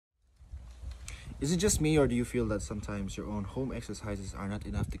Is it just me, or do you feel that sometimes your own home exercises are not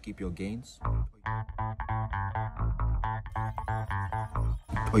enough to keep your gains?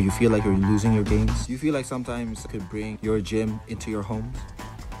 Or you feel like you're losing your gains? Do you feel like sometimes you could bring your gym into your homes?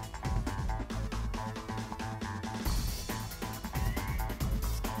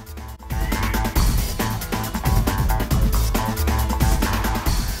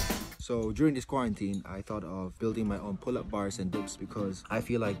 So during this quarantine, I thought of building my own pull-up bars and dips because I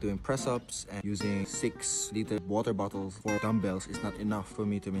feel like doing press-ups and using 6-liter water bottles for dumbbells is not enough for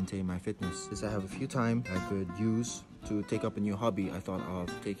me to maintain my fitness. Since I have a few time I could use to take up a new hobby, I thought of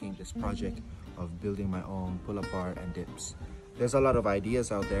taking this project of building my own pull-up bar and dips. There's a lot of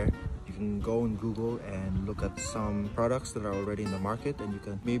ideas out there. You can go on Google and look at some products that are already in the market and you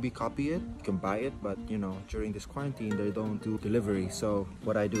can maybe copy it, you can buy it, but you know, during this quarantine they don't do delivery. So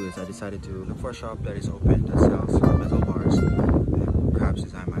what I do is I decided to look for a shop that is open that sells metal bars and perhaps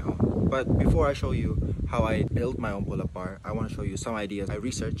design my own. But before I show you how I built my own pull-up bar, I want to show you some ideas I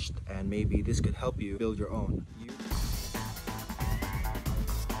researched and maybe this could help you build your own.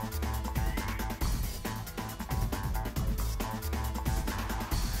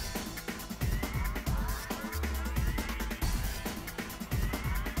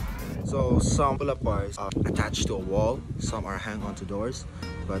 So some pull-up bars are attached to a wall, some are hang onto doors,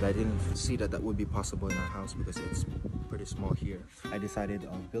 but I didn't see that that would be possible in our house because it's pretty small here. I decided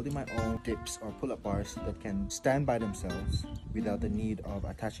on building my own dips or pull-up bars that can stand by themselves without the need of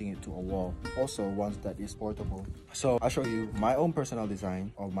attaching it to a wall. Also ones that is portable. So I'll show you my own personal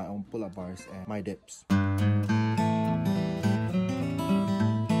design of my own pull-up bars and my dips.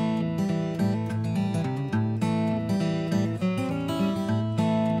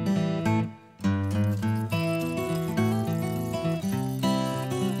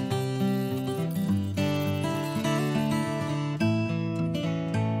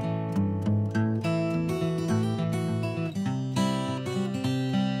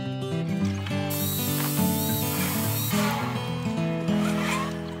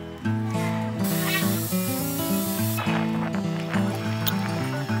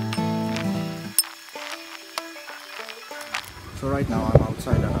 So right now I'm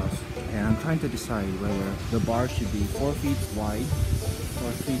outside the house and I'm trying to decide whether the bar should be 4 feet wide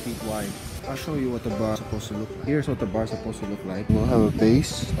or 3 feet wide. I'll show you what the bar is supposed to look like. Here's what the bar is supposed to look like. We'll have a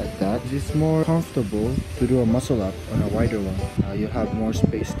base like that. It's more comfortable to do a muscle up on a wider one. You'll have more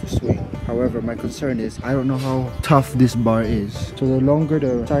space to swing. However, my concern is I don't know how tough this bar is. So the longer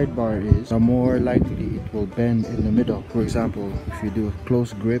the side bar is, the more likely it will bend in the middle. For example, if you do a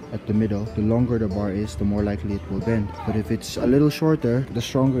close grip at the middle, the longer the bar is, the more likely it will bend. But if it's a little shorter, the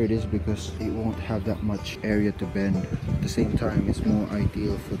stronger it is because it won't have that much area to bend. At the same time, it's more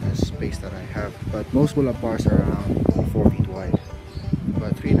ideal for the space that I have. But most pull-up bars are around 4 feet wide.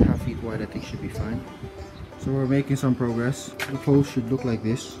 But 3.5 feet wide I think should be fine. So we're making some progress. The post should look like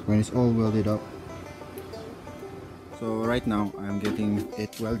this when it's all welded up. So right now I'm getting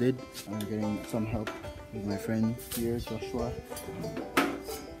it welded. I'm getting some help with my friend here, Joshua.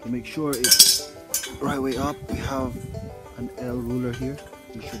 To make sure it's right way up, we have an L ruler here.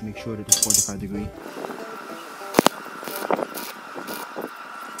 We should make sure that it's 45 degrees.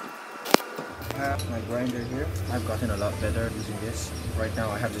 I have my grinder here. I've gotten a lot better using this. Right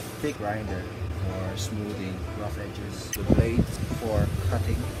now I have the thick grinder for smoothing rough edges, the blade for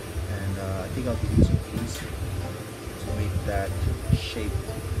cutting, and I think I'll be using these to make that shape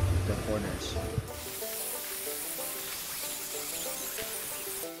the corners.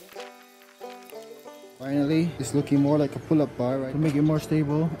 Finally, it's looking more like a pull-up bar, right? To make it more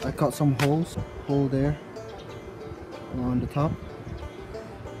stable, I cut some holes. Hole there on the top.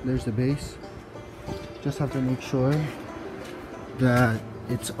 There's the base. Just have to make sure that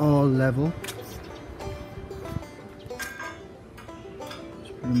it's all level.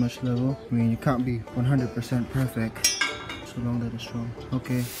 It's pretty much level. I mean, you can't be 100% perfect so long that it's strong.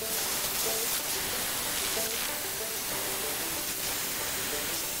 Okay.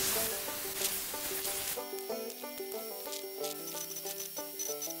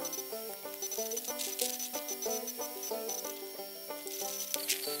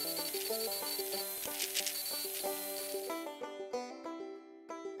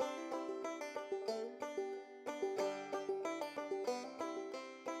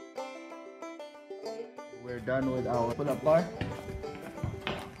 We're done with our pull-up bar.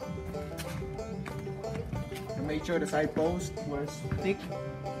 To make sure the side post was thick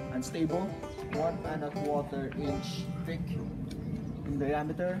and stable, 1.25 inch thick in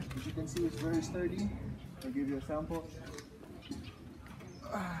diameter. As you can see, it's very sturdy. I'll give you a sample.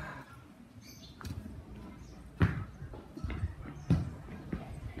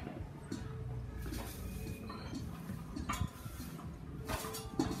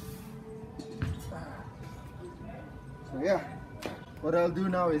 yeah, what I'll do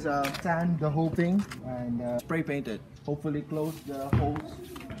now is sand the whole thing and spray paint it. Hopefully close the holes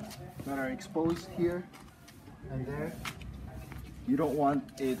that are exposed here and there. You don't want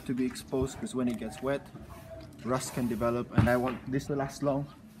it to be exposed because when it gets wet, rust can develop, and I want this to last long.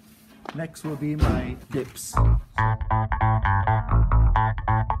 Next will be my dips.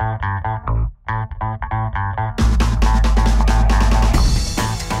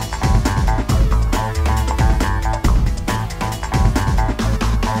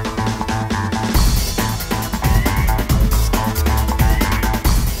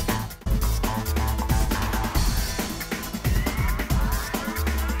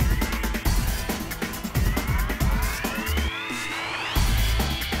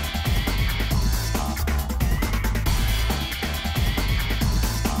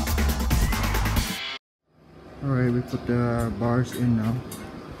 Alright, we put the bars in now.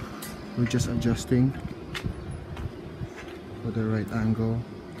 We're just adjusting for the right angle.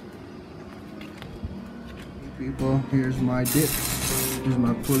 People, here's my dip. Here's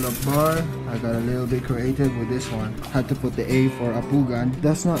my pull-up bar. I got a little bit creative with this one. Had to put the A for apugan.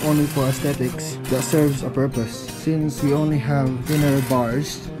 That's not only for aesthetics, that serves a purpose. Since we only have thinner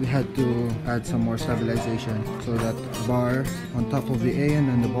bars, we had to add some more stabilization. So that bar on top of the A and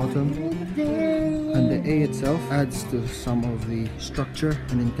on the bottom, and the A itself adds to some of the structure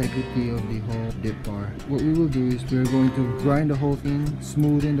and integrity of the whole dip bar. What we will do is we're going to grind the whole thing,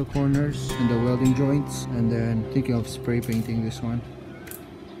 smooth in the corners and the welding joints, and then thinking of spray painting this one.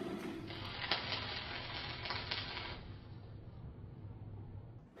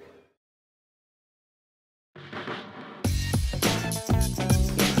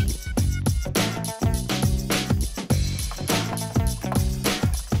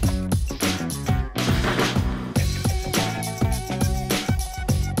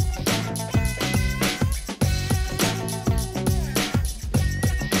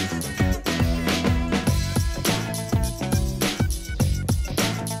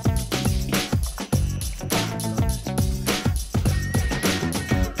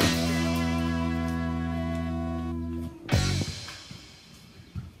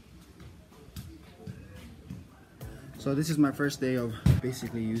 So this is my first day of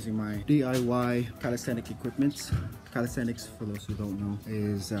basically using my DIY calisthenic equipment. Calisthenics, for those who don't know,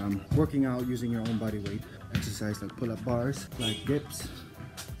 is working out using your own body weight. Exercise like pull-up bars, like dips.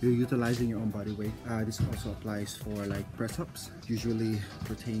 You're utilizing your own body weight. This also applies for like press-ups, usually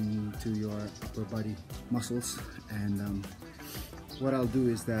pertaining to your upper body muscles. And what I'll do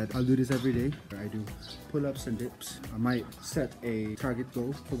is that I'll do this every day. I do pull-ups and dips. I might set a target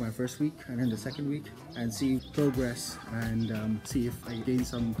goal for my first week and then the second week and see progress and see if I gain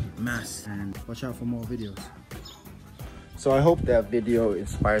some mass, and watch out for more videos. So I hope that video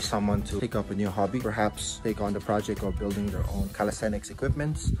inspires someone to take up a new hobby, perhaps take on the project of building their own calisthenics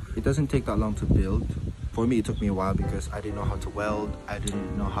equipment. It doesn't take that long to build. For me, it took me a while because I didn't know how to weld, I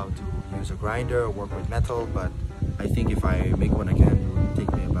didn't know how to use a grinder or work with metal, but I think if I make one again, it would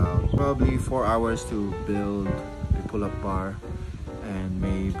take me about probably 4 hours to build a pull-up bar and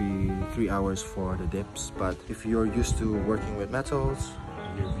maybe 3 hours for the dips. But if you're used to working with metals,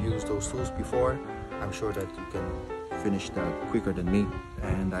 you've used those tools before, I'm sure that you can finish that quicker than me.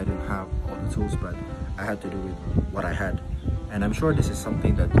 And I didn't have all the tools, but I had to do with what I had. And I'm sure this is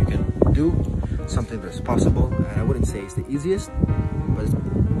something that you can do, something that's possible. And I wouldn't say it's the easiest, but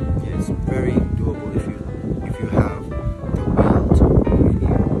it's very doable if you have the will to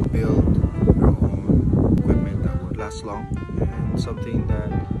really build your own equipment that would last long and something that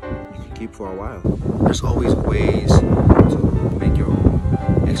you can keep for a while. There's always ways to make your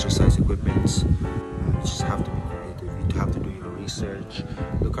own exercise equipment. You just have to be creative. You have to do your research.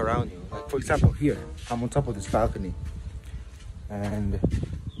 Look around you. Like for example, here I'm on top of this balcony, and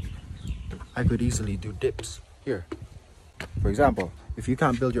I could easily do dips here. For example, if you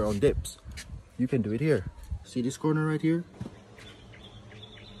can't build your own dips, you can do it here. See this corner right here?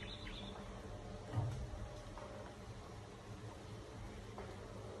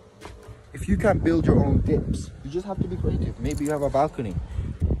 If you can't build your own dips, you just have to be creative. Maybe you have a balcony.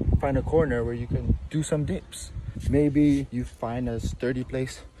 Find a corner where you can do some dips. Maybe you find a sturdy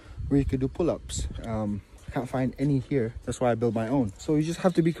place where you could do pull-ups. Can't find any here, that's why I built my own. So you just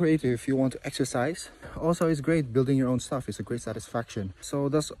have to be creative if you want to exercise. Also, it's great building your own stuff. It's a great satisfaction. So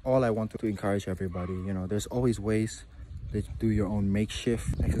that's all I want to encourage everybody. You know, there's always ways to do your own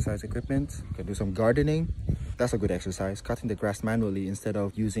makeshift exercise equipment. You can do some gardening. That's a good exercise, cutting the grass manually instead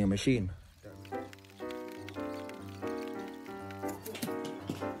of using a machine.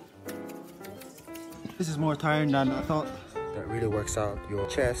 This is more tiring than I thought. that really works out your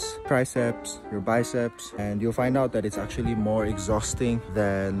chest, triceps, your biceps, and you'll find out that it's actually more exhausting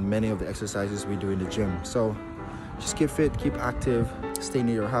than many of the exercises we do in the gym. So just keep fit, keep active, stay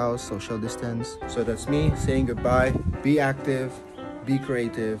near your house, social distance. So that's me saying goodbye. Be active, be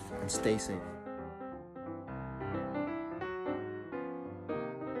creative, and stay safe.